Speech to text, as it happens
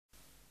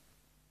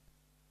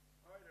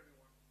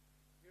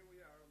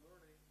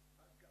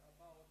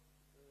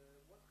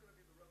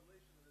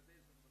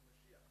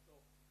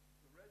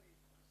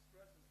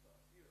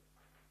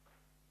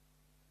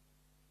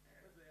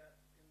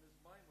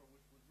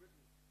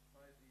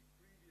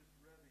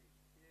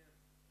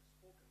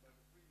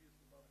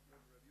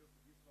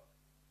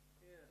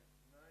in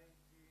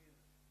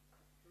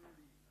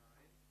 1939,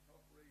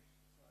 tough race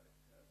side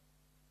test,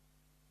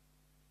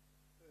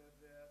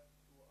 that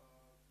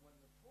when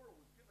the Torah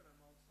was given on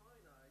Mount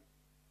Sinai,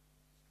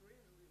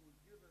 strangely it was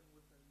given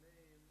with the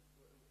name,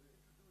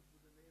 introduced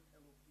with the name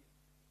Elohim.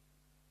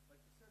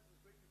 Like the sentence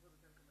right before the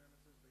Ten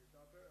Commandments says,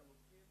 "V'yidaber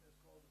Elohim es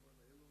called the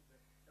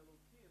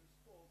Elohim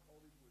spoke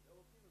all these words."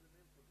 Elohim is a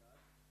name for God,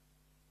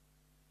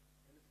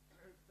 and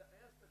it's the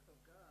aspect of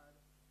God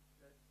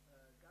that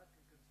God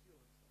can conceal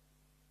Himself.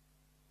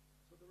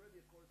 So the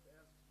Rebbe, of course,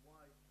 asks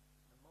why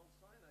on Mount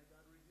Sinai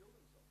God revealed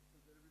Himself. He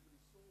says that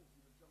everybody's souls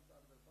even jumped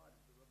out of their bodies.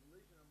 The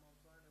revelation on Mount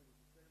Sinai was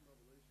the same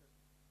revelation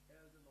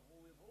as in the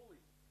Holy of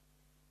Holies.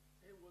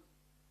 It was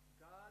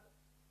God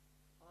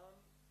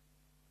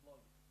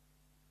unplugged.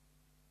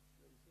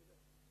 Did you see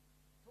that?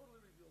 Totally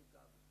revealed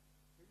godliness.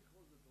 Maybe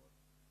close the door.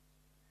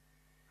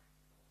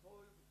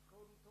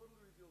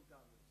 Totally revealed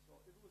godliness. So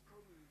if it was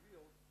totally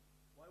revealed,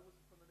 why was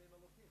it from the name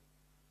Elohim?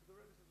 So the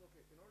Rebbe says,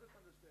 okay, in order to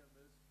understand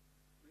this,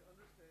 we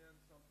understand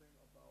something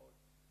about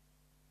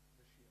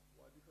Mashiach.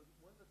 Why? Because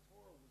when the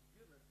Torah was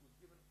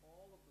given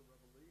all of the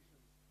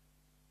revelations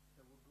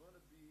that were going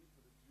to be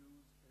for the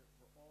Jews and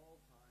for all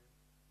time.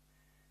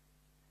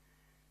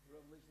 The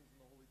revelations in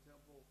the Holy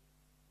Temple,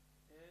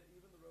 and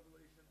even the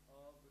revelation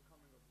of the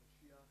coming of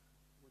Mashiach,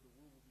 where the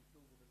world will be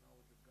filled with the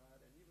knowledge of God,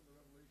 and even the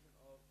revelation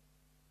of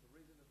the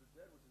raising of the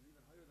dead, which is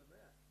even higher than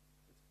that.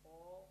 It's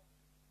all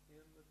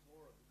in the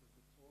Torah, because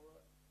the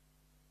Torah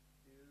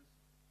is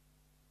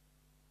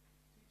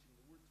teaching.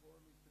 The word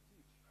Torah means to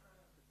teach.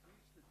 To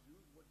teach the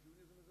Jews what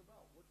Judaism is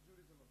about. What's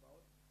Judaism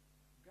about?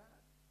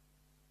 God.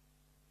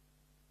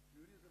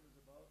 Judaism is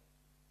about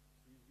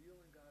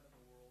revealing God in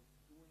the world,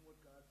 doing what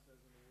God says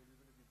in the world,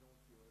 even if you don't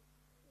feel it.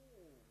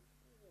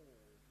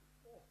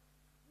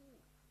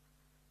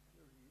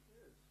 Here he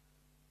is.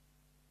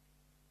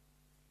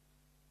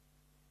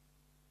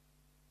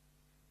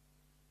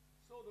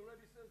 So the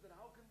Rebbe says that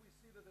how can we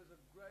see that there's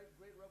a great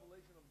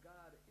revelation of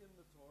God in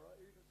the Torah?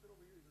 You can sit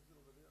over here, you can sit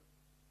over there.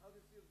 How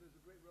can you see that there's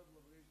a great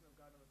revelation of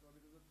God in the Torah?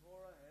 Because the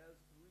Torah has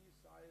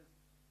three-sized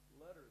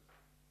letters.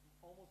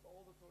 Almost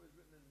all the Torah is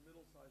written in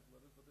middle-sized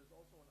letters, but there's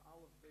also an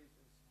aleph base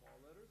in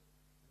small letters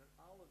and an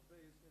aleph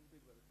base in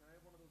big letters. Can I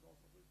have one of those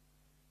also, please?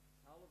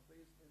 Aleph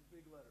base in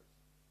big letters.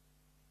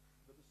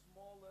 But the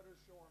small letters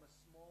show on a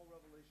small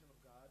revelation of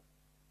God.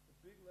 The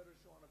big letters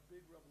show on a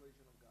big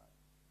revelation of God.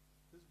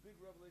 This big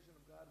revelation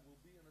of God will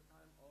be in the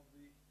time of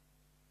the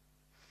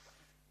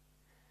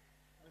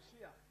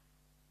Mashiach.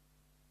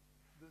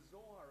 The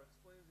Zohar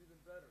explains even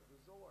better. The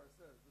Zohar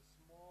says the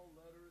small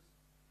letters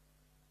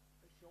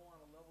show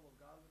on a level of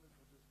godliness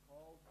which is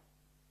called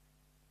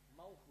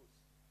Malchus,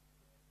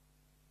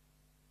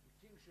 the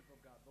kingship of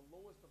God, the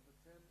lowest of the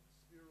 10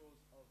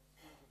 spheres of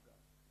God.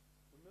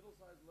 The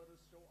middle-sized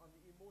letters show on the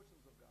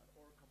emotions of God,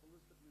 or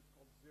Kabbalistically it's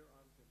called Zir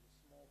Anpin, the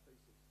small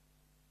faces.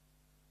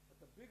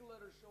 But the big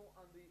letters show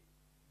on the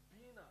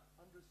Bina,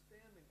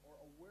 understanding or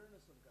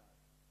awareness of God.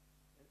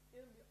 And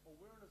in the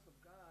awareness of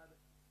God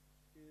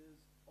is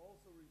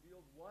also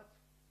revealed what?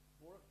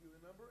 Baruch, do you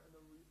remember? In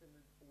the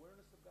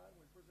awareness of God,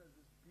 when a person has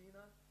this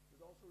Bina,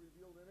 is also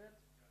revealed in it?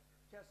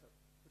 Keser.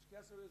 Which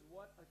Keser is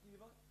what,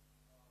 Akiva?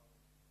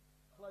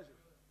 Pleasure.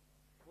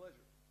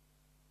 Pleasure.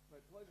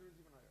 Right, pleasure is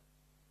even higher.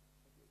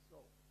 Okay,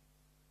 so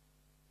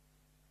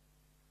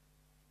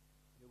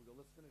here we go.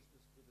 Let's finish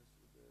this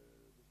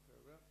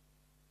paragraph.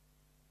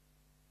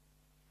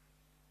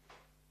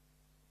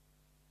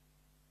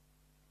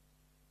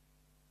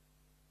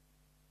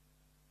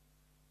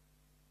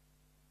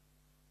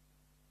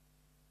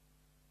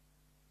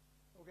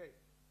 Okay,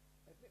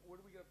 I think, where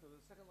do we get up to? The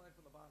second line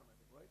from the bottom, I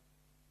think, right?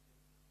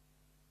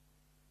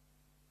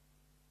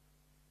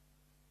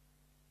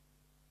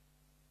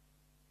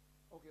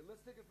 Okay,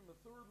 let's take it from the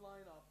third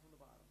line up from the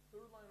bottom.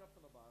 Third line up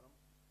from the bottom.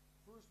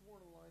 First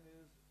word of the line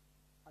is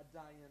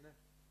Adayan.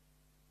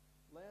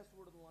 Last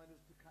word of the line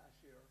is to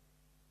Kasher.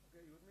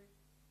 Okay, you with me?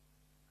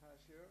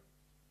 Kasher.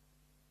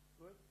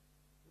 Good?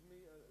 With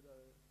me,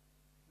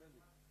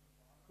 Mendy.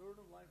 Third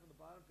line from the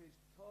bottom, page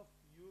Tuf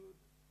Yud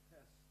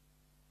Tes.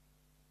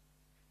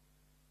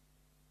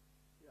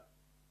 Yeah.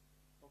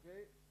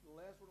 Okay? The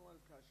last word of the line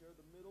is Kasher.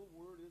 The middle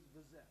word is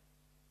Vizeh.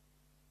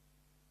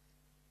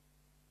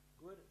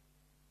 Good?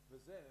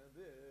 Vizeh,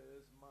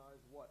 this, ma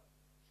is what?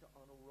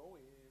 Sha'anu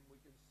roim, we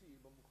can see,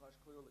 but Muchash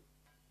clearly.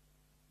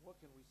 What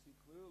can we see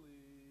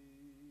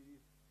clearly?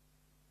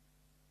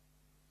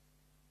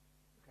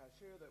 The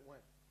Kasher that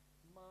went.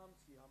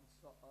 Mamtzi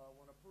hamtza,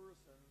 when a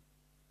person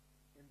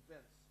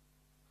invents,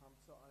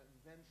 hamtza,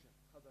 invention,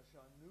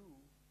 chadasha, new.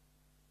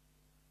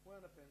 When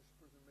a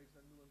person makes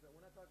a new invention,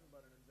 we're not talking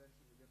about an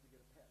invention, you have to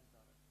get a patent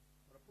on it.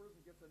 When a person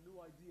gets a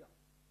new idea,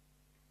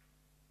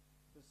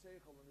 the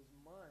seichel in his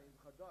mind,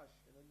 chadash,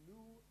 in a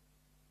new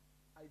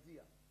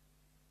idea.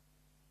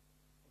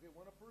 Okay,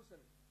 when a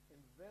person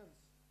invents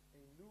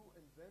a new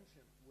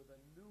invention with a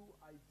new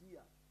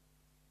idea,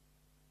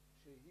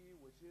 shehi,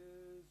 which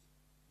is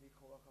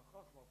mikolach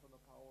chachma, from the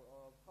power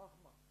of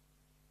chachma.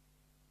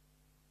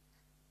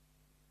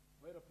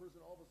 Right, a person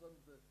all of a sudden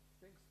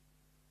thinks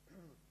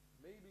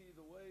maybe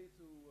the way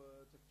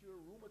to cure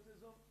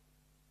rheumatism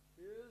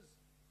is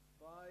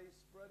by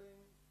spreading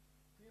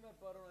peanut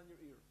butter on your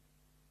ear.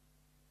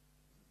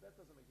 That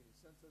doesn't make any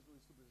sense. That's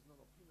really stupid. No,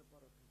 peanut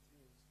butter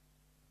contains,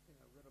 I think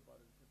I read about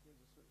it, it contains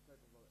a certain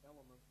type of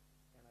element,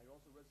 and I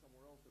also read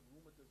somewhere else that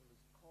rheumatism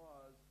is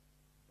caused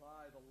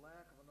by the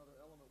lack of another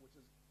element which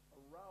is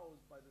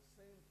aroused by the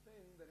same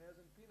thing that has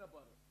in peanut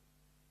butter.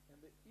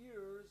 And the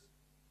ears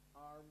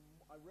are,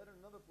 I read in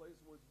another place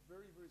where it's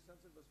very, very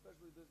sensitive,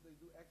 especially this, they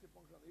do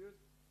acupuncture on the ears.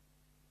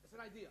 It's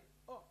an idea.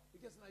 Oh,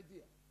 he gets an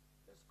idea.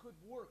 This could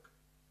work.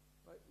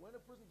 Right? When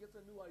a person gets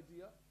a new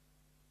idea,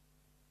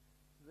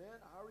 then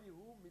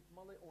harihu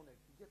mitmale oneg.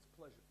 He gets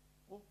pleasure.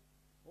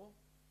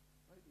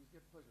 Right? He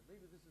gets pleasure.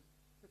 Maybe this is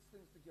fits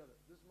things together.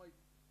 This might.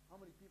 How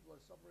many people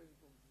are suffering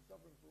from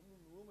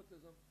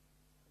rheumatism?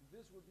 And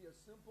this would be a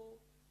simple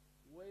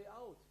way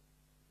out.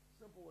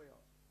 Simple way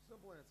out.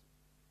 Simple answer.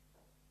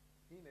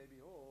 Hine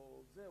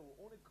behold, zehu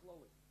oneg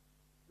klali.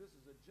 This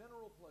is a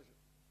general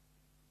pleasure.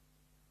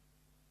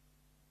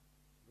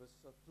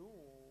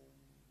 V'satum,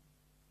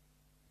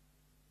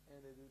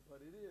 and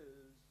but it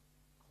is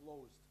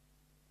closed.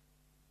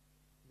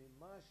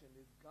 Mimashin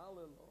is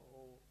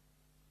galilo,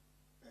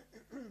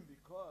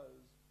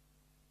 because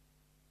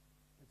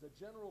it's a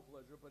general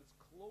pleasure, but it's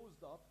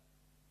closed up.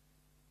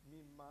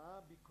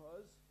 Mima,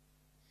 because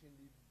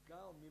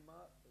shenidgal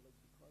mima, like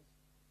because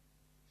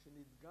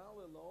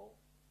shenidgalilo,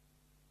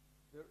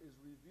 there is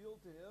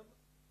revealed to him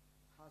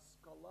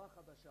haskala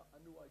chadasha, a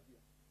new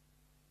idea.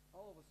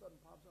 All of a sudden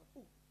pops up,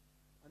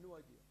 a new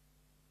idea.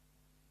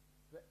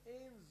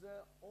 Ve'ein ze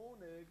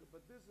oneg,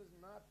 but this is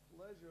not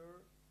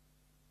pleasure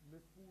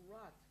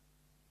mifurat,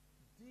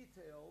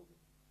 detailed,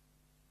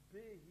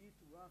 behit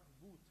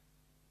rachvut,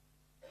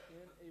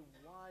 in a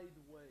wide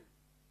way.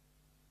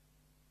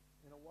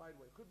 In a wide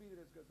way. It could be that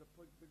it's got a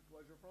big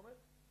pleasure from it.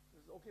 It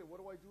says, okay, what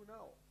do I do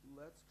now?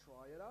 Let's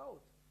try it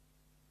out.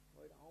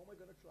 Right? How am I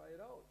going to try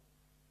it out?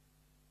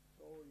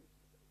 So,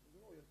 you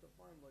have to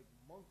find like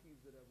monkeys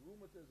that have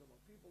rheumatism or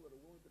people that are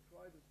willing to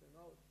try this thing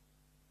out.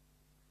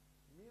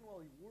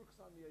 Meanwhile, he works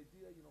on the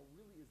idea,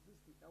 really, is this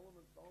the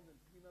element found in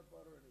peanut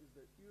butter, and is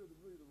the ear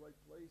really the right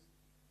place?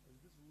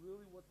 Is this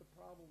really what the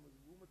problem with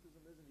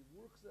rheumatism is? And he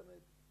works on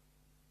it,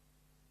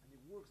 and he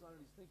works on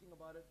it, he's thinking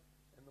about it,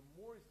 and the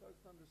more he starts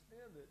to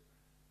understand it,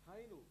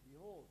 Hainu,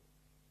 behold,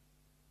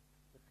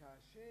 the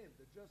kashem,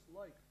 the just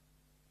like,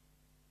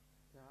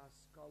 the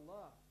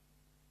haskala,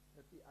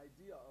 that the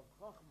idea of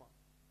chachma,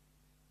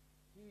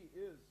 he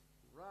is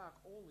rak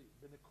only,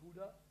 the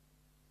nekuda,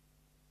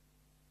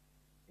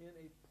 in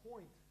a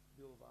point,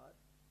 bilvat.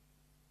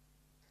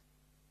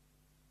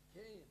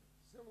 Cain,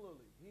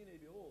 similarly, hine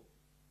behold,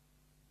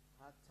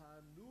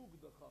 hatanug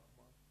the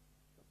chachma,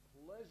 the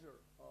pleasure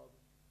of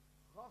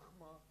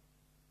chachma,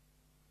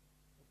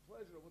 the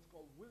pleasure of what's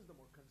called wisdom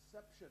or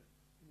conception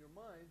in your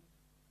mind,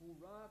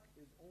 hurak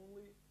is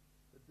only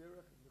the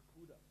derech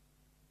nekuda,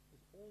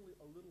 is only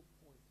a little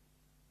point.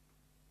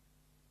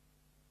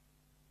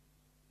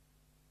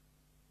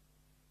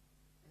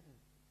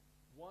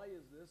 Why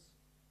is this?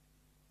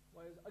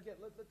 Again,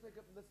 let's take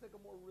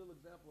a more real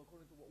example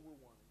according to what we're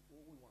wanting.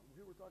 What we want.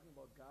 Here we're talking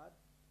about God.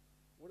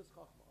 What is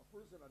chachma?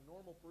 A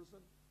normal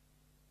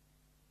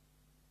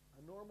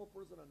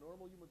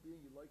human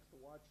being, he likes to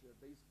watch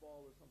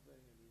baseball or something,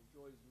 and he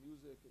enjoys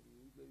music, and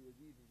he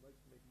likes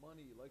to make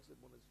money. He likes it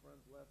when his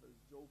friends laugh at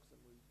his jokes, and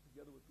we're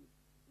together with people.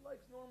 He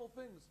likes normal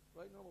things,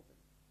 right? Normal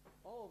things.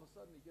 All of a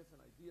sudden, he gets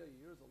an idea. He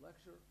hears a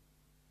lecture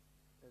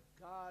that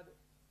God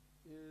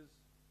is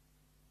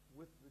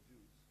with the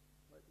Jews.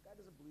 Right? The guy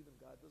doesn't believe in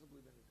God, doesn't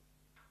believe in anything.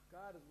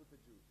 God is with the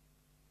Jews.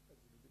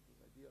 That's a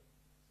ridiculous idea.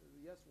 So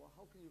yes, well,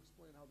 how can you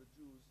explain how the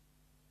Jews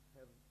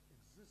have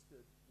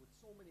existed with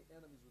so many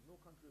enemies, with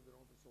no country of their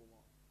own for so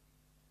long?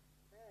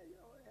 It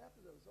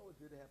happened. So it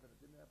did happen.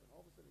 It didn't happen. All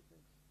of a sudden he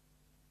thinks,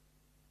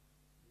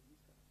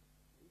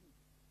 maybe,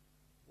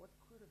 what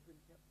could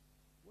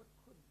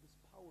this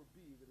power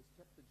be that has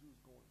kept the Jews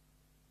going?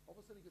 All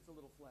of a sudden he gets a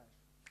little flash.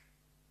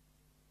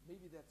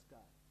 Maybe that's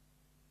God.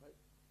 Right?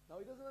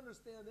 Now he doesn't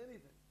understand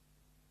anything.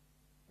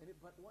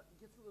 But what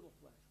gets a little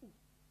flash?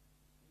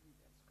 Maybe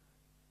that's God.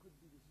 Could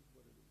be this is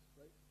what it is,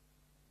 right?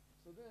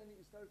 So then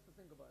he starts to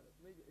think about it.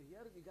 Maybe he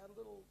got a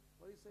little,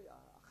 what do you say,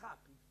 a chap,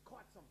 he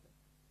caught something.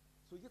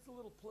 So he gets a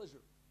little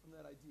pleasure from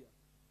that idea.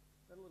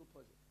 Got a little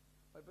pleasure.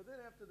 Right? But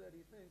then after that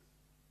he thinks,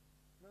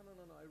 no.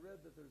 I read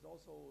that there's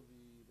also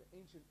the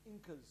ancient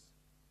Incas.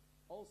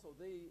 Also,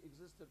 they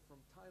existed from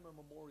time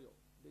immemorial.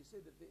 They say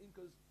that the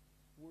Incas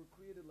were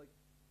created like,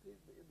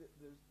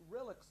 there's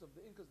relics of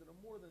the Incas that are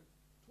more than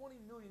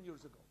 20 million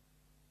years ago.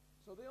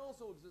 So they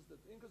also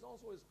existed. The Incas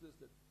also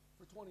existed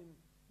for 20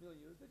 million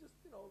years. They just,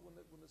 when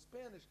the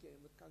Spanish came,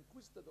 the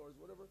conquistadors,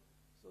 whatever,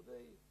 so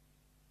they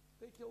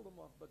killed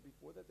them off. But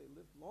before that, they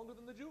lived longer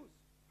than the Jews.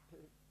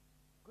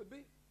 Could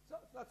be.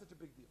 So it's not such a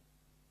big deal.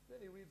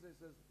 Then he reads and he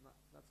says,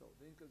 not so.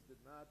 The Incas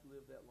did not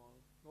live that long.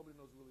 Nobody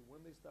knows really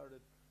when they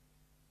started.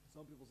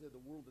 Some people say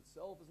the world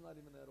itself is not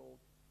even that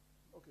old.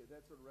 Okay,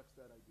 that sort of wrecks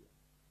that idea.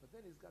 But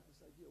then he's got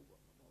this idea,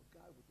 well,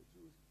 God with the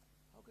Jews,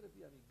 How could it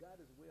be? I mean, God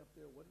is way up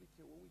there. What do we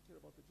care? What do we care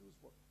about the Jews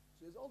for?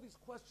 So he has all these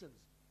questions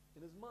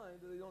in his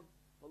mind that they don't.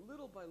 But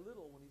little by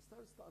little, when he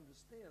starts to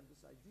understand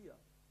this idea,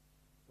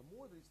 the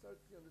more that he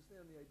starts to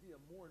understand the idea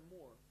more and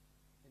more,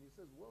 and he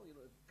says, well, you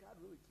know, if God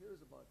really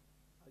cares about,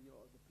 the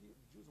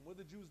Jews, and what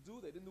did the Jews do?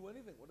 They didn't do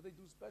anything. What do they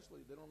do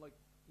specially? They don't, like,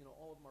 you know,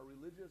 all of them are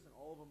religious, and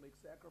all of them make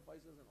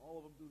sacrifices, and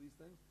all of them do these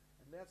things,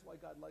 and that's why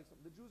God likes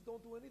them. The Jews don't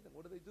do anything.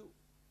 What do?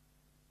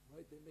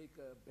 Right? They make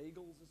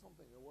bagels or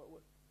something, or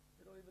what?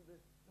 They don't even.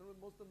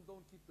 Most of them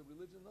don't keep the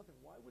religion. Nothing.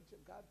 Why would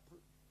God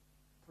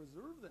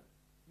preserve them?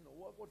 You know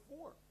what? What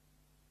for?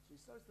 So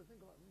he starts to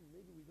think about,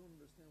 maybe we don't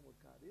understand what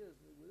God is.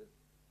 Maybe this.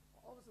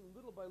 All of a sudden,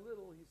 little by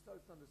little, he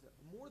starts to understand.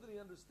 The more that he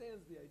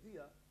understands the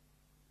idea,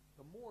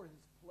 the more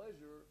his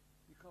pleasure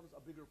becomes a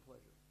bigger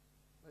pleasure.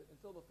 Right?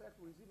 Until the fact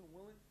where he's even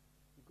willing,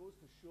 he goes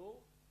to shul.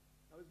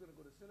 Now he's going to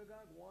go to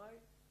synagogue. Why?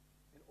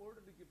 In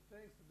order to give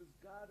thanks to this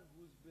God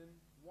who's been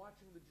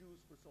watching the Jews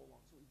for so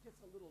long. So he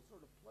gets a little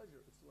sort of pleasure.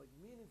 It's like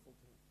meaningful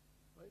to him.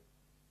 Right?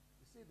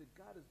 You see that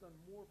God has done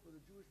more for the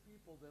Jewish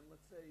people than,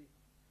 let's say,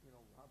 you know,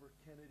 Robert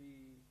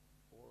Kennedy,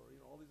 or, you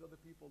know, all these other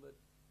people that,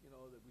 you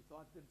know, that we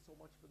thought did so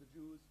much for the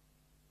Jews.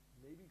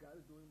 Maybe God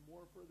is doing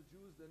more for the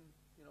Jews than,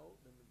 you know,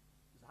 than the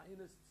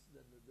Zionists,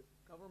 than the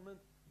government.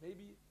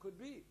 Maybe,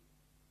 could be.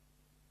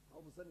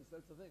 All of a sudden he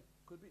starts to think,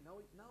 could be. Now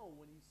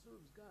when he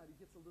serves God, he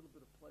gets a little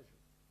bit of pleasure.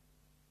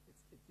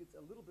 It gets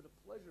a little bit of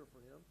pleasure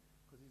for him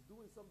because he's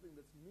doing something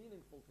that's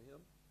meaningful to him.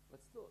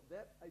 But still,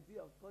 that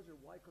idea of pleasure,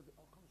 why? Because it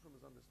all comes from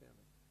his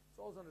understanding. It's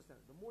all his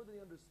understanding. The more that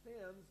he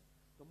understands,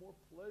 the more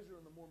pleasure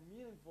and the more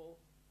meaningful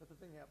that the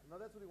thing happens. Now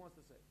that's what he wants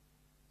to say.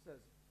 He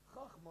says,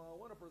 Chachma,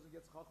 when a person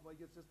gets Chachma,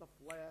 he gets just a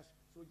flash,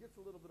 so he gets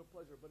a little bit of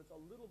pleasure, but it's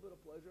a little bit of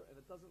pleasure and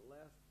it doesn't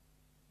last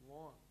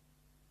long.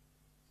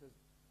 He says,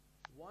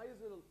 why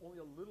is it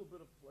only a little bit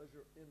of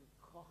pleasure in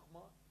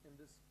Chachma, in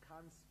this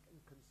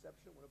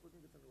conception, when a person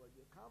gets into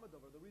idea?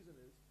 Kamadavar, the reason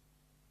is,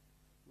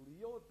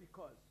 Liyot,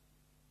 because,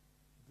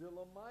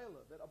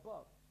 Dilamayla, that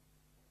above.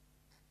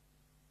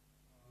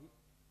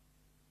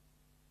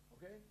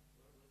 Okay?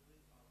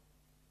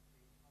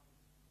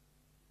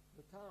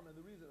 The tam and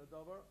the reason, a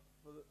davar,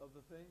 of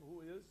the thing,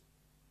 who is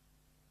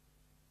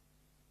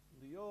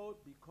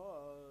Liot,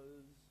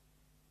 because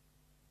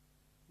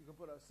you can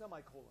put a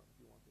semicolon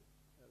if you want to.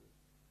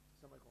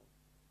 Semicolon.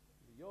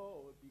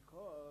 Liot,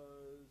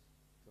 because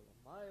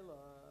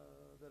Telamaila,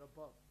 that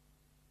above,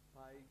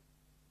 by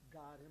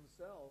God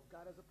himself.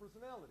 God has a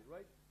personality,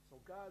 right? So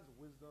God's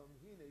wisdom,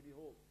 hine,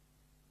 behold.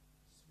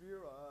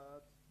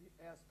 Sfirat, the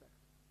aspect.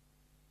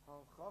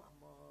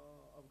 Chachma,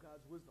 of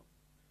God's wisdom.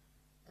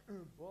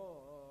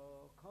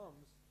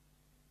 Comes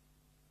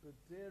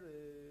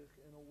b'derech,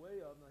 in a way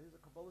of, now here's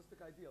a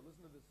Kabbalistic idea,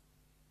 listen to this,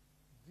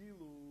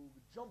 dilug,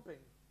 jumping,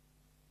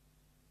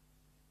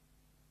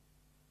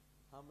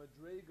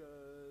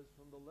 hamadregas,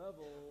 from the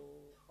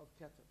level of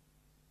keter.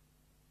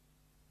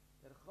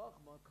 That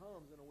Chachma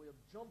comes in a way of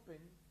jumping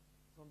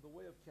from the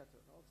way of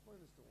keter. Now I'll explain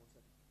this to one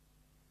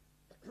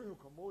second.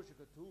 Kamoshe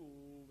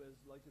Katuv, as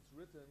like it's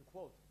written,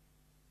 quote,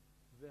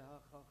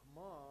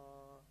 V'ha-Chachma,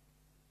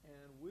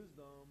 and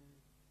wisdom,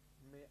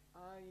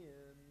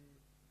 me'ayin,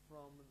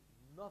 from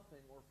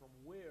nothing or from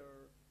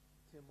where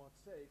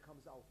Timotzei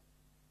comes out.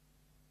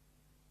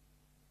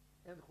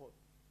 End quote.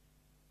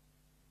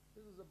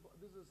 This is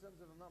a sense,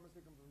 if I'm not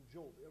mistaken, from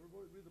Job.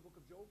 Everybody read the book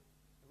of Job?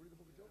 Ever read the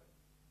book of Job?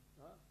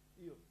 Huh?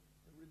 Ew.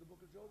 Ever read the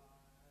book of Job?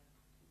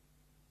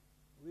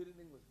 Read it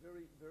in English.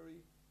 Very, very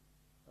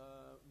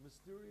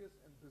mysterious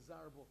and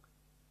bizarre book.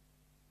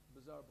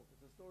 Bizarre book.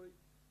 It's a story.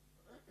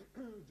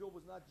 Job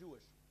was not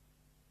Jewish.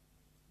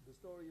 The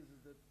story is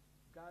that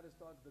God is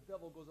talking, the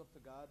devil goes up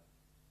to God.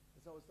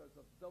 That's how it starts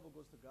off. The devil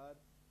goes to God,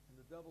 and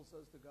the devil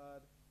says to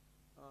God,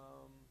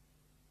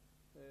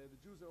 the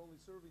Jews are only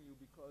serving you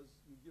because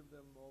you give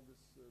them all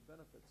this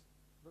benefits.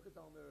 Look at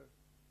down there,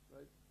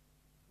 right?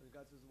 And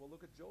God says, well,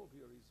 look at Job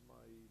here. He's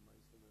my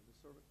the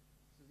servant.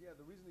 He says, yeah,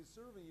 the reason he's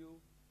serving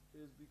you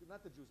is because,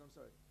 not the Jews, I'm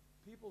sorry.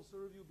 People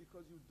serve you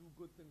because you do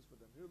good things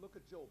for them. Here, look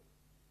at Job.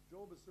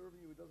 Job is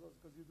serving you. He does all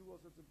because you do all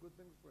sorts of good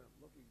things for him.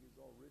 Look, he's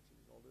all rich and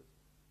he's all this.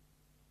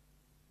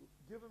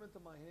 Give him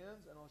into my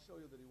hands, and I'll show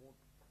you that he won't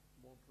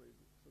praise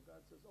you. So God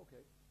says,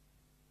 okay.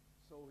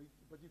 So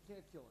but you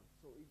can't kill him.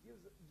 So he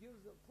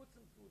puts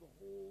him through the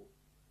whole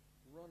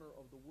runner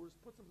of the worst,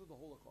 puts him through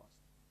the Holocaust.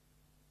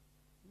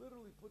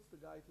 Literally puts the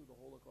guy through the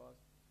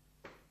Holocaust.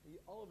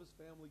 All of his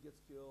family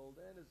gets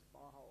killed, and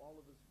all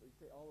of his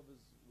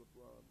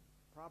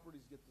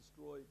properties get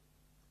destroyed,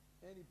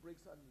 and he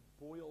breaks out into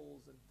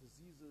boils and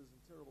diseases and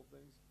terrible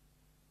things.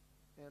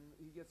 And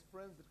he gets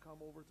friends that come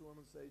over to him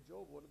and say,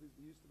 Job, what are these?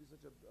 He used to be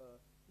such a,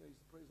 he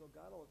used to praise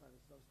God all the time. He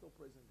said, I'm still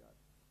praising God.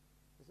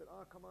 He said,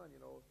 come on,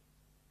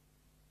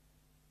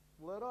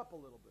 let up a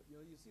little bit. You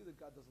see that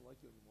God doesn't like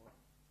you anymore.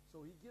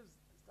 So he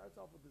starts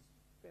off with this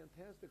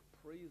fantastic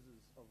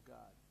praises of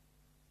God.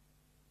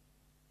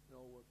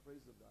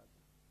 Praises of God.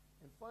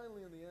 And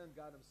finally, in the end,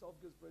 God himself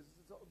gives praises.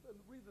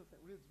 Read the thing.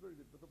 It's very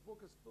good. But the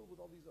book is filled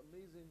with all these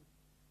amazing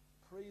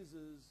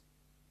praises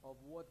of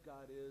what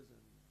God is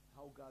and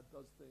how God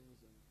does things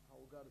and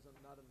how God is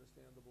not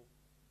understandable.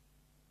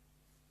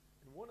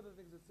 And one of the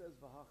things it says,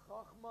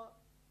 V'hachachma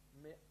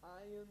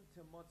me'ayin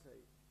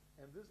temotzei.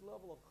 And this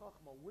level of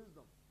chachma,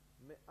 wisdom,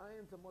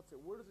 me'ayin temotzei,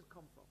 where does it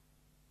come from?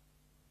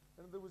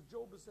 And there was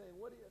Job was saying,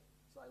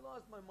 so I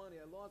lost my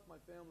money, I lost my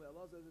family,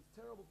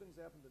 terrible things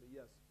happened to me,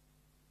 yes.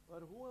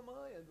 But who am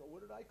I and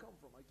where did I come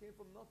from? I came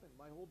from nothing.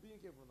 My whole being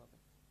came from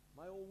nothing.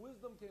 My whole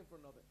wisdom came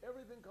from nothing.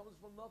 Everything comes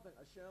from nothing.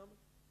 Hashem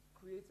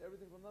creates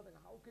everything from nothing.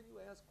 How can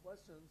you ask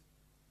questions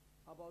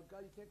about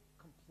God? You can't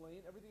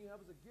complain. Everything you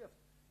have is a gift.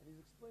 And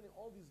he's explaining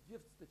all these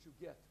gifts that you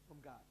get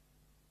from God.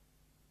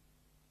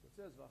 So it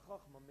says,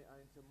 V'chachma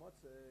me'ayin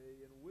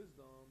temotzei, and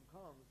wisdom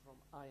comes from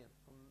ayin,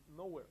 from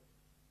nowhere.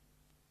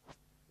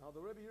 Now the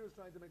Rebbe here is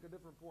trying to make a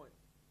different point.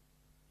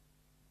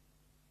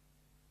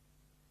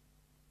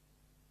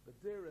 The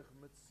derech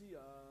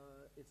metzia,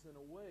 it's in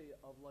a way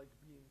of like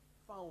being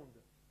found.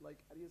 Like,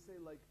 how do you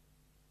say, like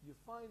you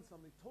find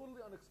something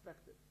totally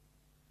unexpected.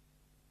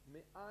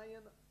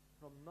 Me'ayin,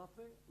 from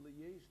nothing,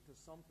 liyesh, to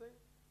something.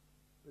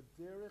 The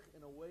derech,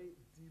 in a way,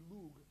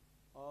 dilug,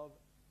 of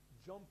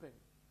jumping.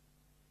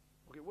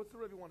 Okay, what's the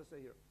Rebbe want to say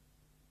here?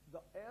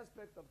 The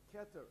aspect of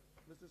keter,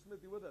 Mr.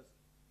 Smith, you with us?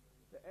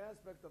 The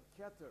aspect of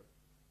keter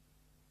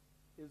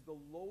is the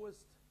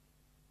lowest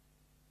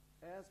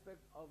aspect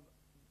of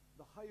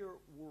the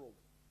higher world.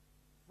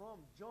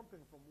 From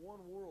jumping from one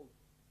world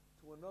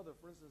to another,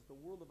 for instance, the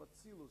world of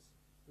Atzilus,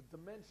 the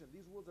dimension,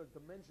 these worlds are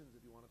dimensions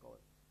if you want to call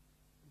it.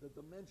 The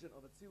dimension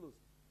of Atzilus,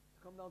 to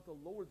come down to a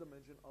lower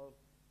dimension of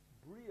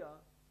Bria,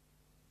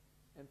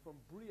 and from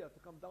Bria to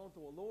come down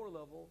to a lower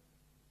level,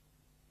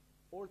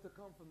 or to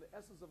come from the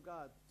essence of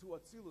God to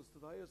Atzilus,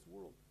 to the highest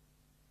world.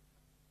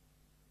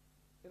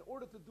 In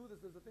order to do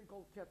this, there's a thing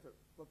called Keter.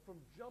 But from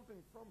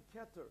jumping from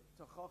Keter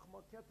to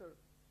Chachma,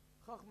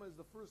 Chachma is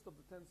the first of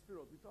the 10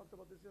 spheroid. We talked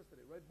about this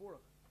yesterday, right?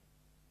 Boruch.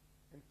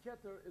 And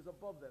Keter is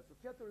above that. So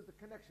Keter is the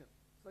connection.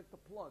 It's like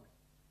the plug.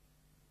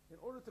 In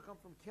order to come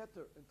from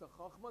Keter into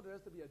Chachma, there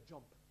has to be a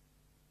jump.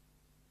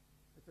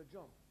 It's a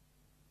jump.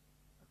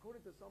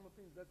 According to some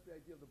things, that's the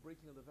idea of the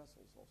breaking of the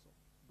vessels also.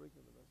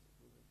 Breaking of the vessels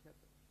was a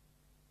Keter.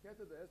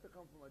 Keter, there has to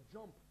come from a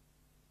jump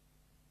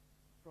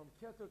from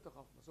Keter to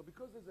Chachma. So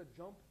because there's a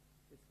jump,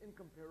 it's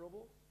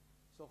incomparable.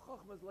 So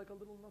Chachma is like a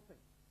little nothing.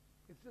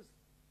 It's just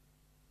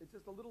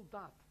a little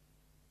dot.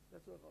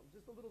 That's what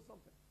just a little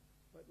something.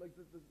 Right? Like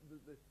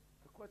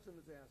the question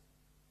that's asked.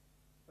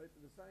 Right?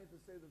 The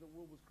scientists say that the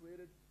world was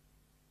created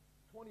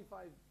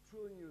 25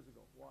 trillion years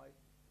ago. Why?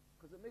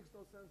 Because it makes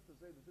no sense to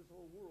say that this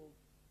whole world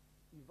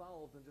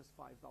evolved in just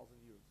 5,000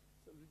 years.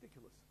 It's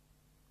ridiculous.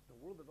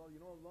 The world evolved. You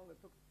know how long it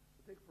took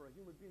to take for a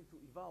human being to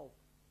evolve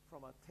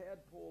from a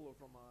tadpole or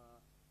from a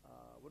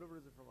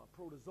whatever it is, from a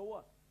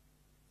protozoa.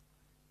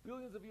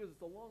 Billions of years.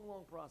 It's a long,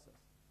 long process.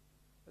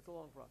 It's a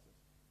long process.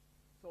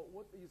 So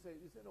what do you say?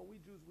 You say, no, we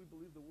Jews, we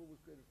believe the world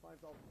was created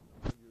 5,000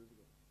 years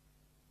ago.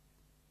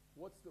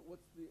 What's the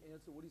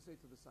answer? What do you say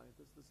to the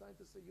scientists? The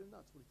scientists say, you're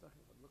nuts. What are you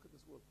talking about? Look at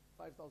this world.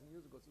 5,000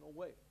 years ago. It's no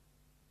way.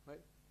 Right?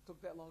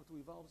 Took that long to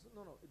evolve. So,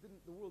 no, it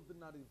didn't. The world did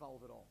not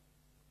evolve at all.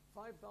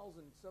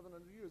 5,700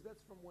 years,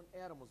 that's from when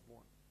Adam was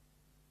born.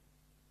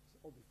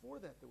 So,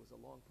 before that, there was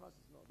a long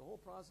process. No, the whole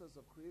process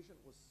of creation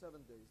was 7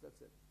 days. That's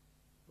it.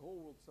 The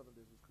whole world, 7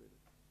 days was created.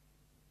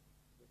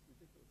 That's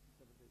ridiculous.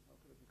 7 days. How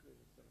could it be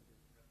created in 7 days?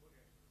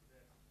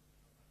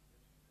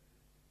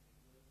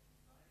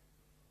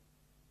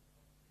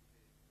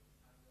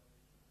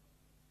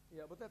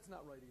 Yeah, but that's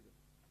not right either.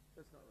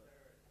 That's not right.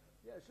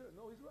 Yeah, sure.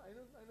 No, he's right. I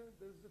know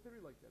there's a theory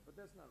like that, but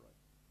that's not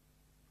right.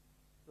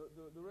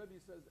 The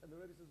Rebbe says, and the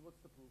Rebbe says, what's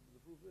the proof?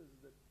 The proof is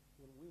that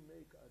when we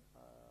make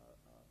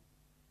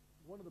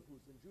one of the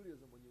proofs in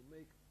Judaism, when you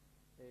make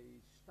a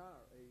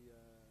shtar,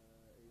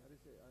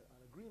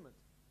 an agreement,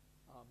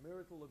 a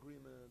marital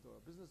agreement or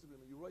a business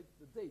agreement, you write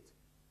the date.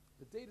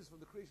 The date is from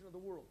the creation of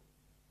the world,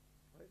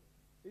 right?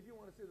 If you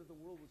want to say that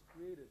the world was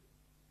created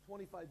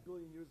 25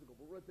 billion years ago,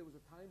 but there was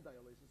a time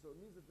dilation, so it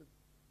means that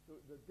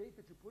the date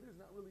that you put is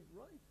not really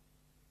right.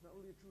 It's not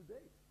really a true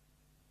date,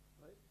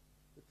 right?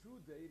 The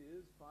true date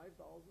is 5,700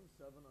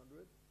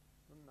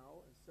 from now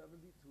and 72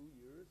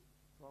 years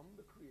from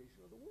the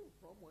creation of the world,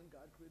 from when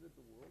God created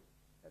the world.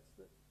 That's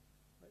the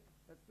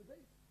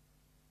date.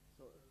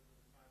 So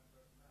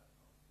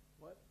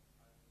what?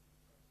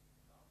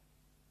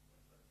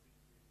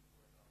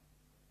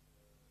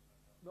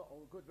 No,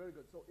 oh, good, very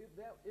good. So if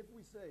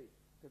we say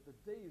that the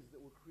days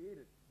that were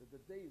created, that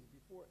the days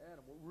before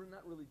Adam were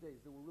not really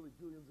days, they were really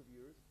billions of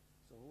years.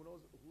 So who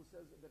knows? Who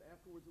says that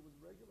afterwards it was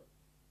regular?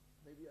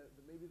 Maybe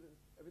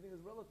everything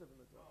is relative in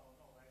the Torah.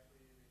 No,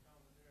 actually, they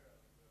found in there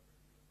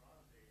the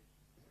Bronze Age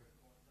where it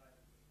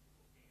coincided with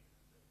people came and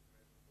said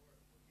right before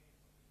it came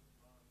the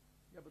Bronze.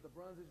 Yeah, but the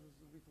Bronze Age was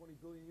supposed to be 20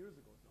 billion years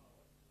ago. No,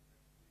 it wasn't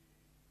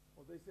actually.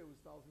 Well, they say it was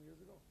 1,000 years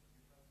ago.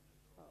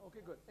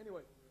 Okay, good.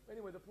 Anyway,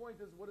 the point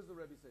is, what does the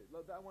Rebbe say?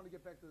 I want to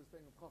get back to this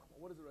thing of Chachma.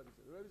 What does the Rebbe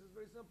say? The Rebbe says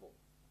very simple.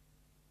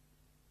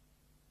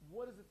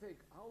 What does it take?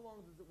 How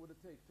long would it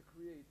take to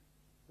create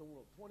the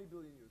world? 20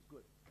 billion years.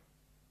 Good.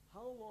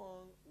 How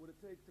long would it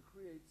take to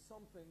create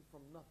something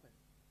from nothing?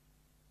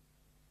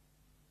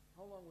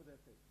 How long would that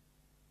take?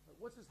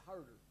 What's is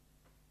harder?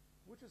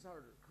 Which is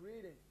harder,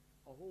 creating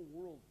a whole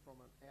world from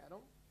an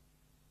atom,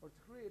 or to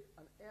create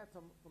an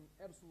atom from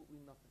absolutely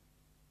nothing?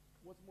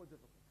 What's more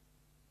difficult?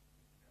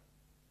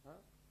 Huh?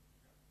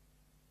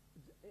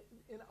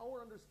 In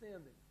our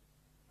understanding,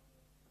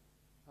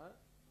 huh?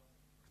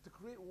 To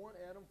create one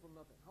atom from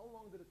nothing. How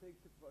long did it take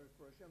for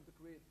Hashem to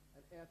create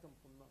an atom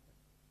from nothing?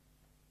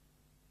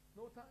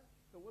 No time.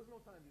 There was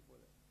no time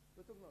before that.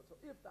 It took no. So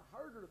if the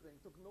harder thing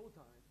took no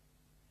time,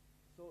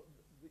 so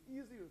the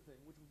easier thing,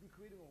 which would be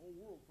creating a whole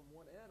world from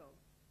one atom,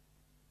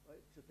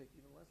 right, should take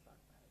even less time.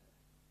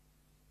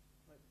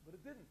 Right? But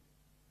it didn't.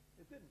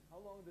 It didn't. How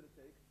long did it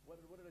take?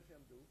 What did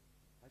Hashem do?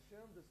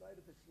 Hashem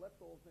decided to schlep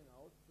the whole thing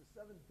out for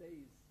 7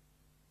 days.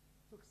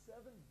 It took 7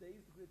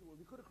 days to create the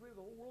world. He could have created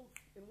the whole world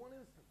in one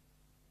instant.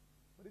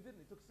 But he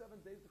didn't. It took 7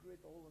 days to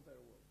create the whole entire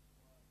world.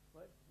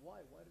 Right?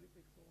 Why? Why did he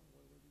take so long?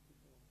 Why did he take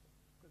so long?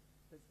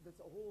 Because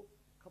that's a whole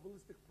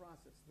Kabbalistic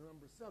process. The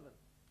number 7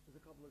 is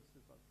a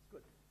Kabbalistic process.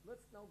 Good.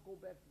 Let's now go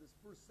back to this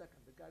first second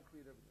that God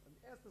created everything. And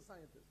ask the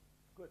scientists.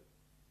 Good.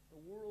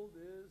 The world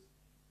is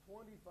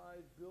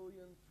 25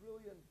 billion,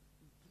 trillion,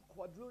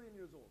 quadrillion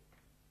years old.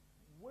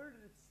 Where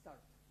did it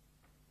start?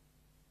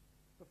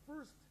 The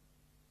first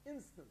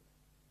instant,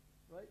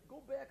 right? Go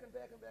back and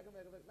back and back and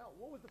back and back. Now,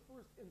 what was the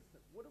first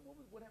instant? What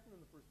happened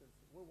in the first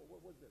instant? What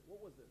was it?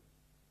 What was it?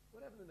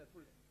 What happened in that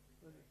first?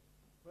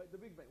 Right, the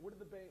Big Bang. Where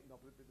did the Bang? No,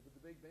 but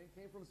the Big Bang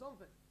came from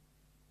something,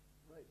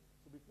 right?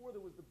 So before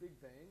there was the Big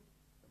Bang,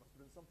 there must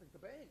have been something to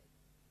bang.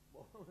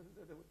 Well,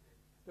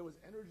 there was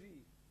energy,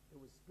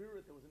 there was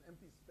spirit, there was an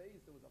empty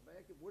space, there was a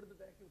vacuum. Where did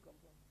the vacuum come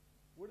from?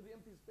 Where did the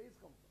empty space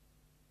come from?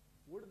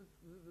 Where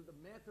did the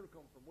matter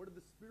come from? Where did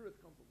the spirit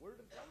come from? Where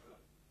did it come from?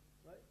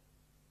 Right?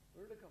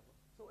 Where did it come from?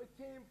 So it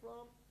came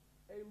from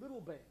a little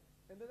bang.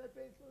 And then that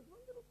bang was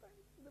one little bang,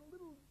 and then a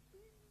little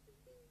bang.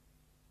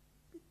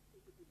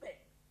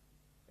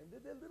 And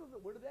then that little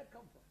bit, where did that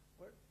come from?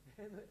 Where?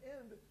 In the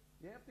end,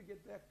 you have to get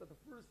back to the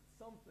first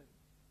something.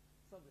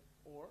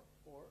 Or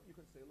you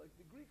can say like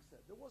the Greeks said,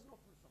 there was no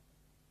first something.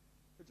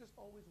 It just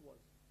always was.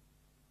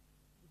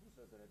 Who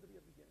says there had to be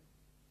a beginning?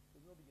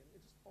 There's no beginning.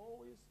 It just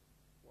always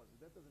was.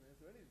 That doesn't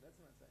answer anything. That's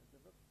not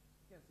scientific.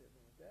 You can't say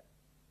anything like that.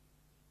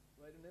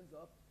 Right? It ends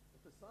up,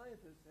 if the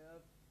scientists have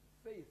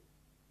faith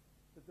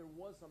that there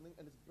was something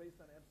and it's based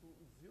on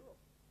absolutely zero.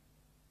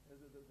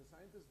 The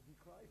scientists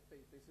decry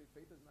faith. They say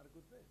faith is not a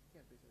good thing. You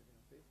can't base anything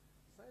on faith.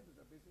 The scientists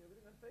are basing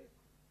everything on faith.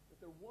 That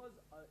there was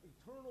an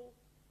eternal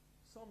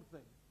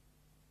something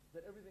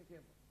that everything came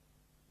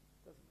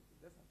from.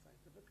 That's not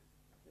scientific.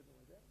 Anything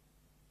like that.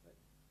 Right?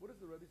 What does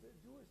the Rebbe say?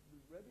 Jewish.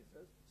 The Rebbe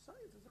says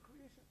science is a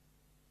creation.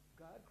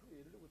 God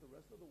created it with the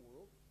rest of the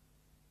world.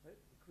 Right?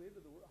 He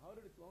created the world. How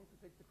did it long to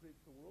take to create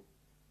the world?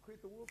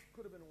 Create the world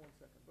could have been in 1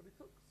 second, but it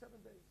took 7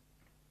 days.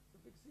 It's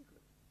a big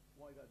secret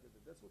why God did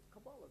it. That's what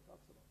Kabbalah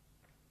talks about.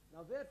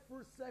 Now that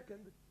first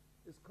second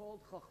is called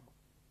Chachma.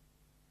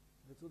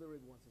 That's what the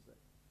Rebbe wants to say.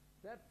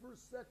 That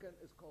first second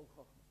is called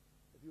Chachma.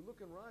 If you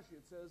look in Rashi,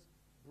 it says,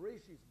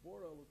 Bereshis,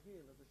 Bora, Elokim,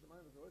 as the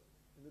Shemayim is the earth.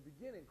 In the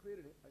beginning,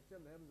 created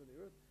Hashem the heavens and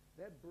the earth.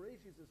 That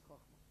Bereshis is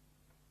Chachma.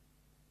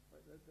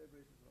 Right? That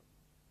Bereshis is Chachma.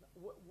 Now,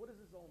 what does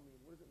this all mean?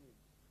 What does it mean?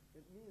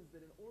 It means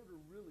that in order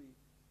really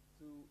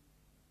to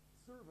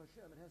serve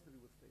Hashem, it has to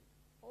be with faith.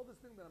 All this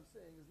thing that I'm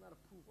saying is not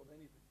a proof of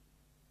anything.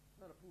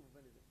 It's not a proof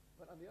of anything.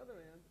 But on the other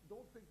hand,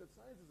 don't think that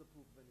science is a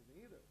proof of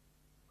anything either,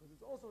 because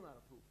it's also not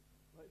a proof,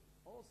 right?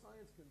 All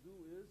science can do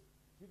is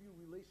give you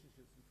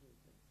relationships between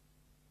things,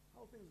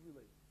 how things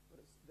relate.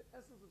 But the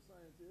essence of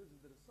science is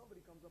that if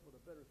somebody comes up with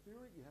a better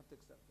theory, you have to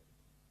accept it,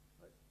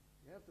 right?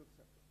 You have to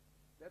accept it.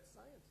 That's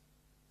science.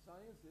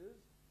 Science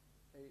is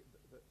an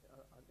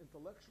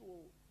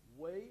intellectual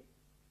way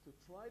to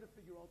try to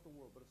figure out the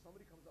world. But if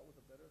somebody comes out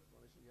with a better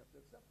explanation, you have to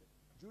accept it.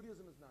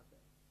 Judaism is not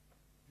that.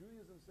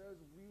 Judaism says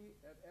we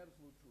have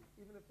absolute truth.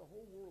 Even if the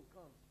whole world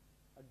comes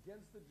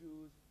against the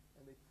Jews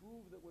and they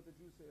prove that what the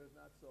Jews say is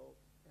not so,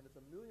 and it's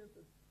a million,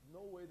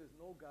 no way, there's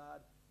no God,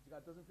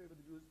 God doesn't favor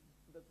the Jews,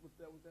 that's what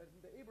that was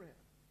into Abraham.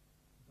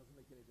 It doesn't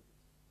make any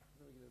difference.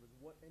 It doesn't make any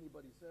difference. What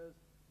anybody says,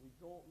 we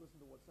don't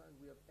listen to what science,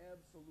 we have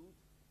absolute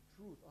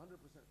truth, 100%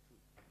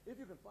 truth. If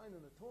you can find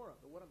in the Torah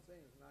that what I'm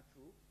saying is not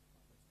true,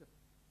 that's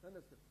different. Then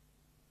that's different.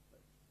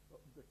 Right? But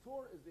the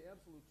Torah is the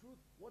absolute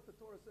truth. What the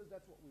Torah says,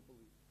 that's what we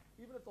believe.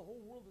 Even if the whole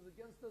world is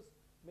against us,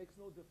 makes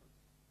no difference.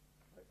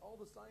 Right? All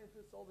the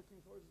scientists, all the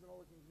king's horses, and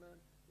all the king's men,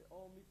 they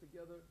all meet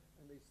together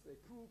and they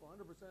prove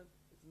 100%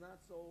 it's not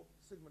so.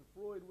 Sigmund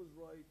Freud was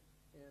right,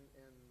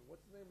 and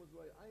what's his name was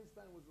right,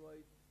 Einstein was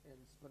right, and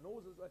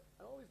Spinoza was right,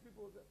 and all these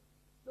people, it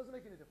doesn't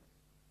make any difference.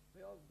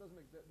 They're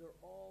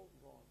all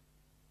wrong.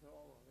 They're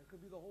all wrong. It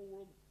could be the whole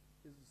world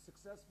is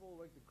successful,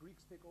 like the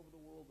Greeks take over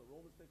the world, the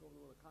Romans take over the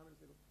world, the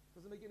communists take over.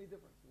 It doesn't make any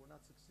difference. We're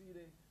not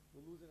succeeding.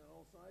 We're losing on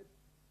all sides.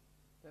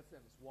 That's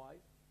them. Why?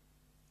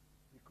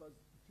 Because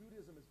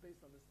Judaism is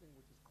based on this thing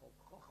which is called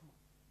Chachma.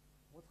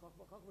 What's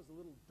Chachma? Chachma is a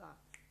little dot,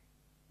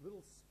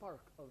 little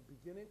spark of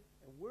beginning.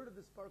 And where did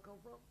this spark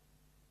come from?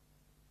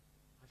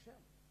 Hashem.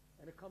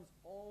 And it comes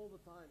all the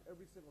time,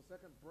 every single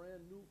second,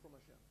 brand new from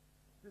Hashem.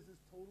 This is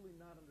totally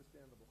not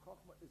understandable.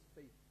 Chachma is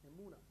faith,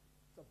 emuna.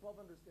 It's above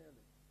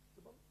understanding.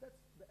 That's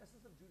the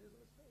essence of Judaism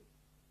is faith.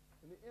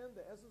 In the end,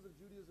 the essence of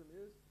Judaism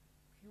is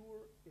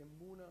pure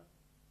emuna,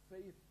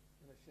 faith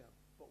in Hashem.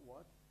 But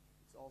what?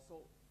 It's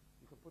also,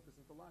 you can put this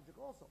into logic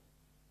also.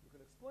 You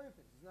can explain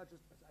things. It's not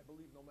just, I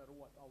believe no matter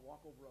what, I'll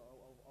walk over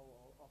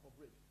off a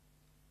bridge.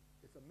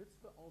 It's a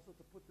mitzvah also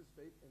to put this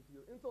faith into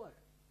your intellect.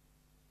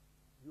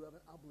 You have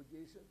an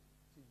obligation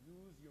to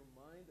use your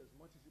mind as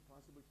much as you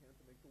possibly can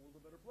to make the world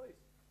a better place.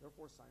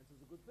 Therefore, science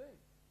is a good thing.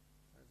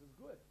 Science is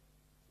good.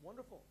 It's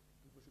wonderful.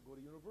 People should go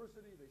to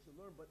university. They should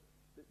learn. But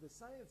the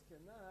science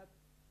cannot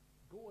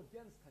go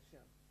against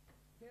Hashem.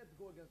 Can't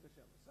go against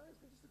Hashem. The science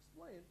can just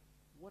explain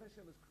what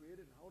Hashem has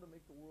created and how to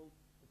make the world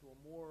into a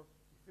more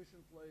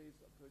efficient place,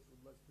 a place with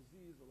less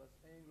disease, or less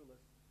anger,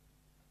 less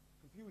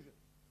confusion.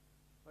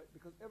 Right?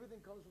 Because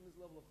everything comes from this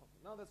level of Chachma.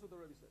 Now that's what the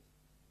Rebbe says.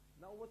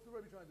 Now what's the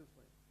Rebbe trying to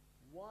explain?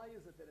 Why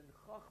is it that in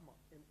Chachma,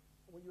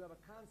 when you have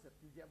a concept,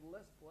 you get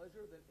less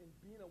pleasure than in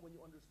Bina when you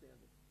understand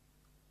it?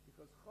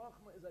 Because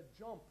Chachma is a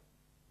jump.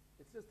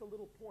 It's just a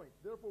little point.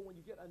 Therefore, when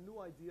you get a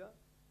new idea,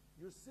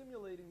 you're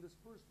simulating this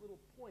first little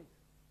point.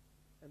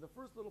 And the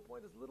first little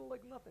point is little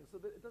like nothing, so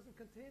that it doesn't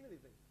contain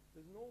anything.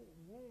 There's no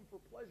room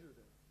for pleasure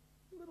there.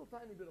 A little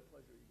tiny bit of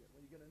pleasure you get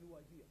when you get a new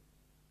idea.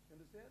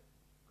 You understand?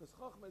 Because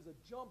Chachma is a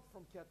jump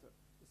from Keter.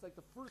 It's like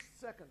the first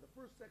second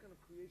of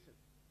creation.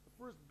 The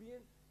first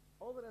being,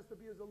 all that has to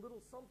be is a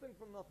little something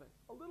from nothing.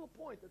 A little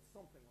point, that's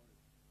something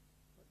already.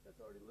 That's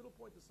already a little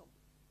point to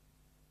something.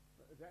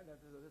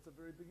 That's a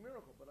very big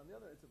miracle. But on the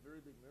other hand, it's a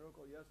very big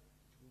miracle, yes.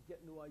 You can get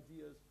new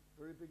ideas,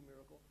 very big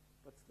miracle.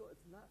 But still,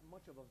 it's not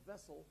much of a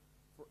vessel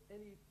for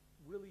any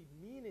really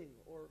meaning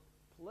or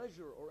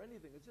pleasure or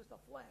anything. It's just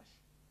a flash.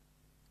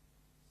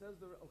 Says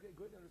okay,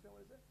 good, you understand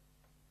what it says?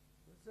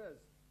 It says,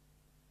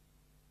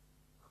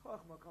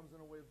 Chachma comes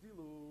in a way of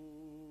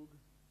dilug.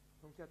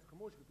 From Keter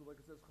Kamosh, like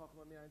it says,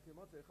 Chachma mi'ayin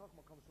timatzeh.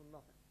 Chachma comes from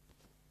nothing.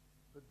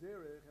 But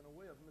derech, in a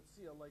way of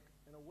mitzia, like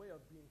in a way of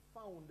being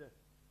found,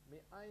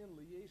 me'ayin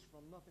liyesh,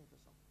 from nothing to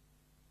something.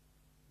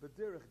 But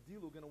derech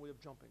dilug, in a way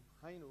of jumping.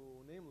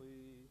 Hainu,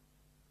 namely,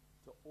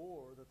 to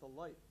or, that the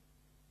light,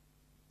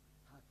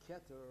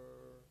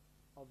 ha-keter,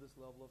 of this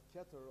level of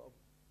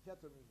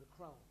keter means the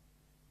crown,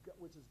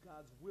 which is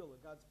God's will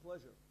and God's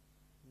pleasure.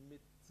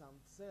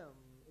 Mitzamtzem,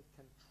 it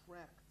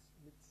contracts.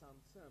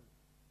 Mitzamtzem,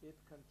 it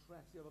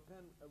contracts. You have a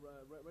pen,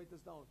 write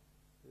this down.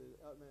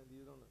 Man,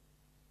 you don't know.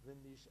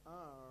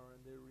 V'nish'ar,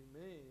 and there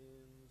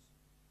remains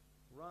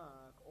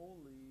rak,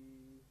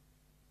 only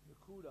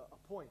nekuda,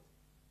 a point.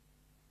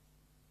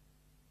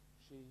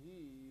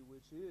 Shehi,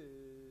 which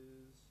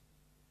is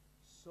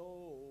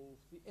sof,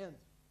 the end.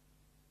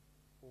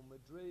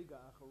 U'medrega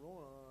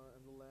acharona,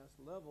 and the last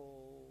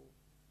level,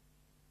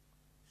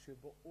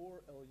 sheba'or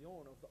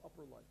elyon, of the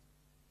upper light.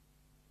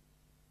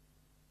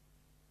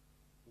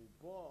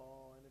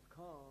 Uba, and it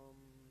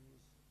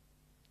comes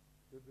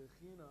the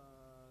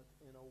bechinat,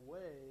 in a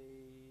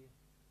way,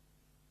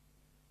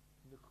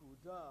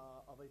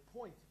 nekuda, of a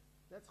point.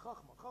 That's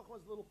Chachma. Chachma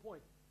is a little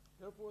point.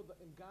 Therefore,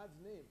 in God's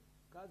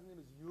name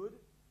is Yud.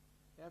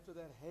 After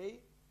that, Hey.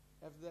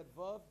 After that,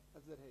 Vav.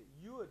 After that, Hey.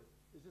 Yud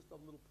is just a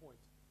little point.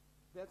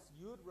 That's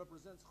Yud,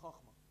 represents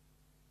Chachma.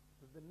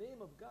 The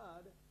name of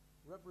God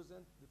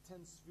represents the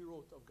 10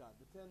 sfirot of God,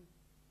 the 10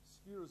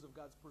 spheres of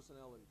God's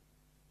personality.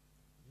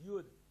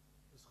 Yud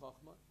is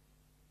Chachma.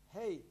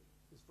 Hey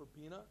is for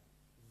Bina.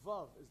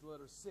 Vav is the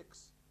letter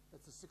 6.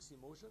 That's the 6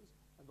 emotions.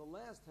 And the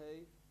last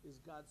Hey is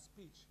God's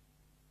speech.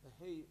 The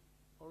Hey,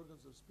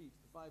 organs of speech,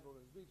 the 5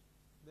 organs of speech.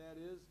 That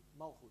is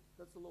Malchut.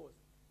 That's the lowest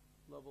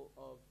level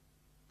of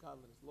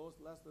godliness.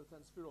 Last of the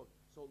 10 sfirot.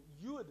 So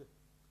Yud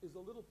is a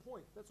little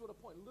point. That's what a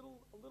point. A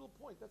little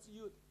point. That's a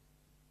Yud.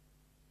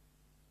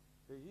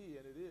 He,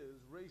 and it is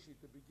Reshit,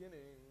 the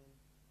beginning,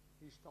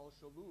 Hishtal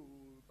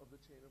Shalud, of the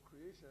chain of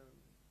creation.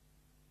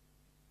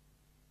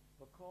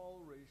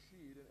 Bakal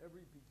Reshit, in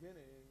every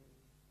beginning,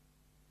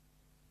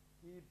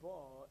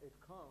 Iba, it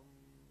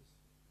comes,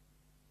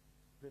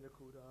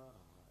 Binakuda,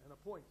 and a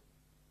point.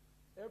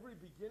 Every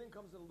beginning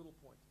comes in a little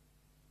point.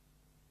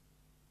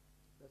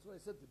 That's what I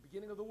said, the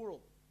beginning of the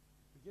world.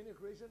 Beginning of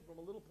creation from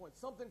a little point,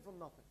 something from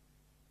nothing.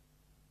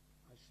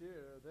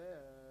 Asher,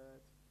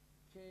 that,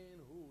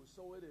 Cain, who,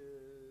 so it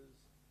is,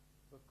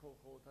 the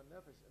kochot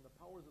hanefesh, and the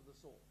powers of the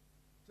soul,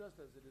 just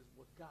as it is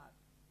with God.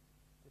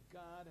 That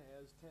God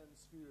has 10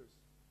 spheres.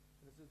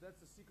 And it says that's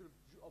the secret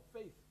of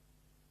faith.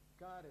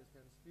 God has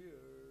 10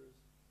 spheres.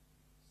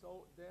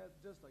 So that,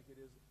 just like it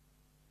is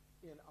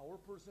in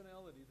our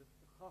personality, the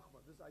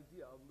chachma, this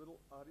idea of little,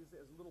 as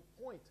a little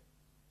point,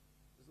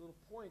 this little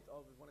point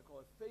of, I want to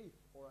call it faith,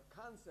 or a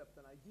concept,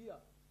 an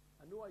idea,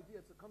 a new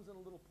idea, it comes in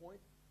a little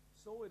point.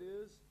 So it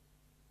is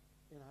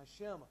in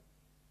Hashem.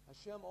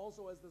 Hashem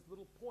also has this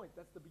little point.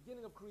 That's the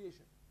beginning of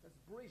creation. That's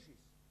Bereshis.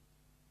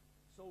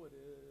 So it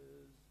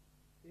is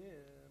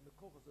in the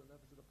kochos of the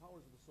nefesh, the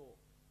powers of the soul.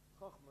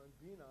 Chachma and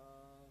Bina,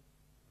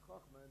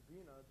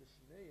 the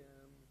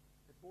Shneim,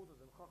 that both of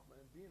them, Chachma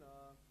and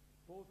Bina,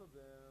 both of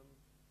them,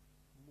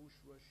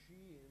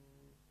 Mushrashim,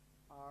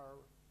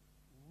 are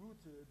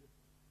rooted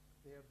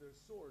They have their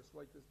source.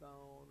 Write this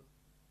down.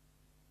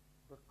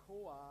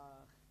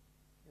 B'koach,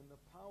 in the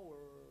power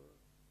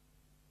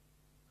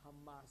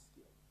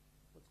hamaskil.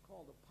 What's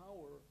called the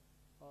power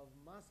of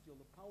maskil,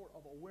 the power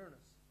of awareness.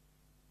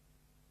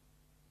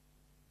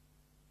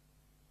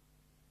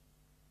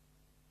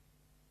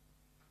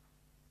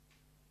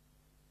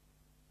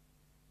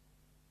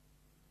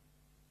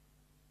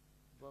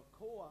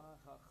 B'koach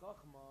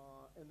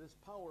ha-chachma, and this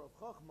power of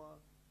chachma,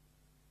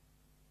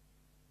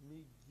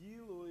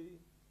 migilui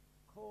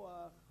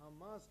koach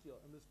hamaskil,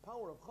 and this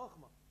power of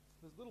chachma,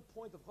 this little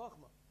point of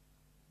chachma,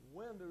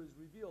 when there is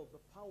revealed the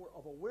power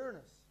of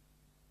awareness,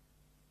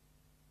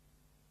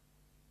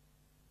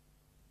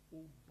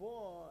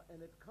 uba,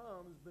 and it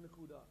comes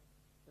b'nekuda,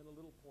 in a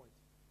little point.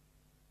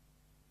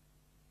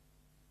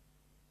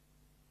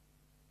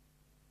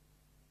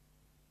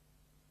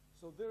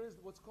 So there is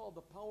what's called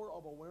the power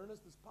of awareness.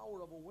 This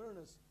power of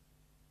awareness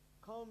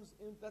comes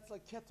in, that's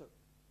like keter,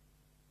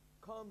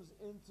 comes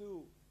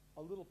into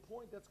a little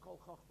point, that's called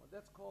chachma.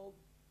 That's called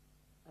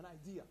an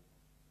idea.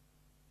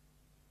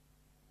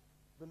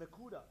 The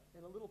nekuda,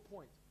 in a little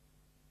point.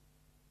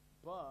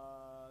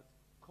 But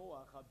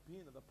koach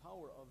habina, the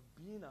power of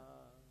bina,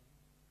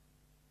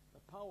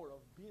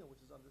 which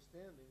is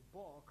understanding,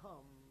 ba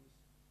comes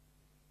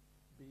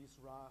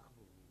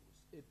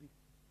bisrachvus.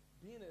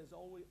 Bina is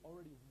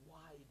already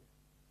wide.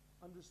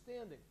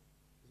 Understanding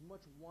is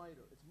much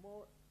wider. It's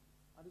more,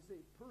 how do you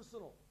say,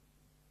 personal.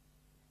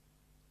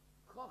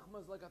 Chachma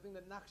is like a thing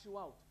that knocks you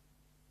out.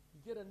 You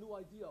get a new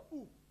idea.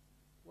 Ooh,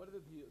 what did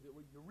it be?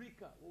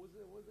 Eureka. What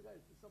was the guy?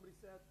 Somebody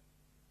sat,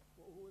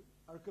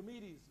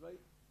 Archimedes,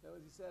 right?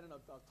 He sat in a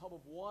tub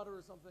of water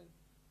or something,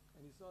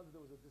 and he saw that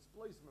there was a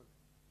displacement,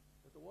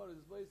 that the water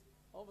displaced.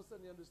 All of a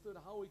sudden he understood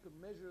how he could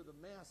measure the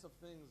mass of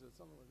things or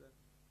something like that.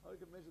 How he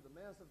could measure the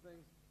mass of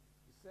things.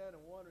 He sat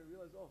in water and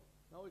realized, oh,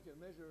 now we can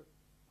measure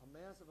a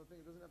mass of a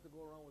thing. It doesn't have to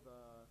go around with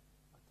a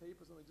tape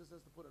or something. It just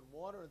has to put in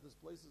water and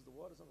displaces the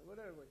water or something.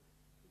 Whatever.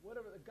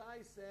 The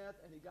guy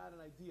sat and he got an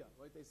idea,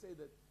 right? They say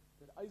that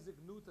Isaac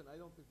Newton, I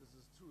don't think this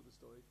is true, the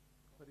story,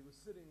 but he was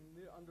sitting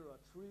under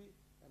a tree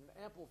and an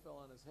apple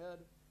fell on his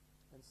head,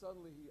 and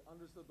suddenly he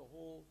understood the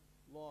whole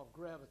law of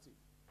gravity.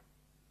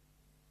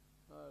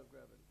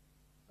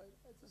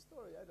 It's a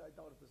story. I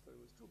doubt if the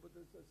story was true, but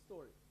it's a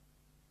story.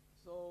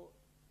 So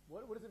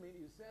what does it mean?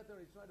 He sat there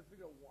and he's trying to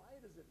figure out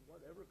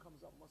whatever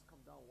comes up must come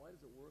down. Why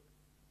does it work?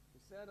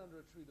 He sat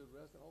under a tree to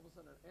rest, and all of a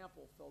sudden an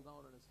apple fell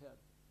down on his head.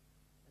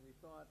 And he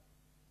thought,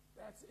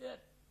 that's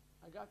it.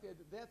 I got the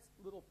idea. That's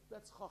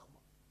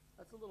chachma.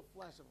 That's a little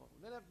flash of chachma.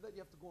 Then after that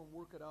you have to go and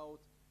work it out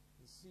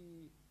and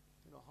see,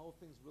 how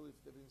things really, if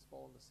everything's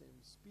following the same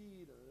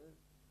speed.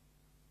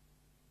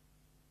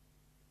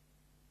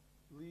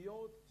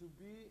 Liot, to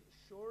be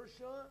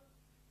shorsha,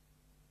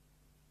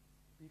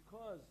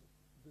 because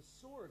the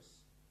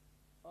source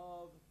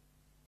of